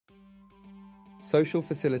Social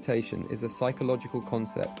facilitation is a psychological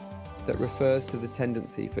concept that refers to the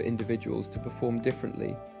tendency for individuals to perform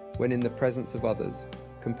differently when in the presence of others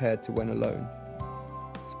compared to when alone.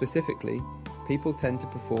 Specifically, people tend to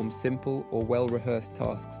perform simple or well-rehearsed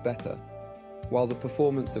tasks better, while the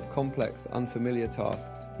performance of complex, unfamiliar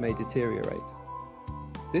tasks may deteriorate.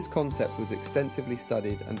 This concept was extensively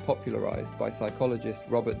studied and popularized by psychologist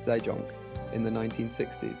Robert Zajonc in the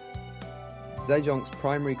 1960s. Zajonc's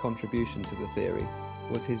primary contribution to the theory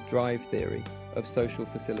was his drive theory of social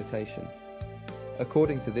facilitation.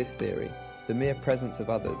 According to this theory, the mere presence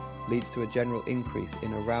of others leads to a general increase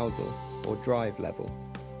in arousal or drive level.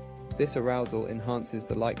 This arousal enhances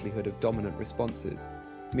the likelihood of dominant responses,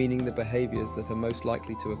 meaning the behaviors that are most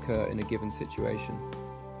likely to occur in a given situation.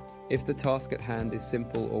 If the task at hand is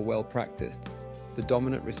simple or well practiced, the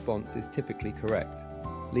dominant response is typically correct,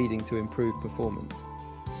 leading to improved performance.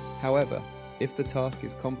 However, if the task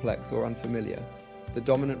is complex or unfamiliar, the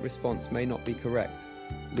dominant response may not be correct,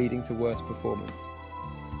 leading to worse performance.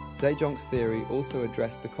 Zajonc's theory also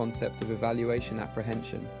addressed the concept of evaluation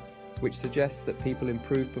apprehension, which suggests that people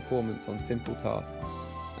improve performance on simple tasks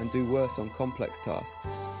and do worse on complex tasks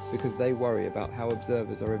because they worry about how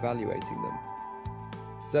observers are evaluating them.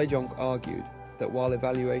 Zajonc argued that while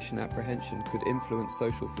evaluation apprehension could influence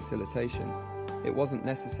social facilitation, it wasn't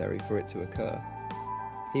necessary for it to occur.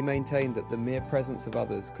 He maintained that the mere presence of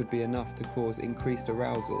others could be enough to cause increased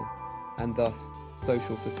arousal and thus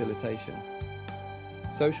social facilitation.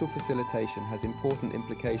 Social facilitation has important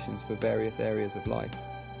implications for various areas of life.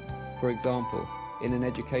 For example, in an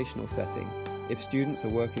educational setting, if students are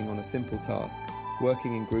working on a simple task,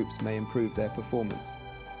 working in groups may improve their performance.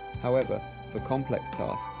 However, for complex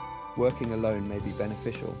tasks, working alone may be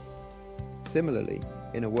beneficial. Similarly,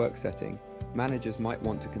 in a work setting, managers might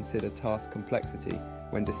want to consider task complexity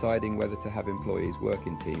when deciding whether to have employees work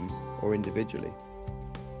in teams or individually.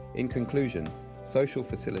 In conclusion, social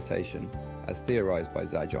facilitation, as theorized by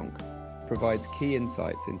Zajonc, provides key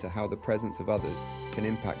insights into how the presence of others can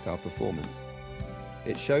impact our performance.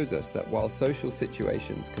 It shows us that while social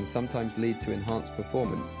situations can sometimes lead to enhanced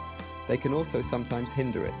performance, they can also sometimes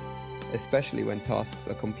hinder it, especially when tasks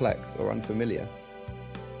are complex or unfamiliar.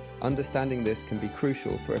 Understanding this can be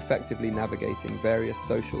crucial for effectively navigating various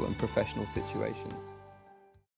social and professional situations.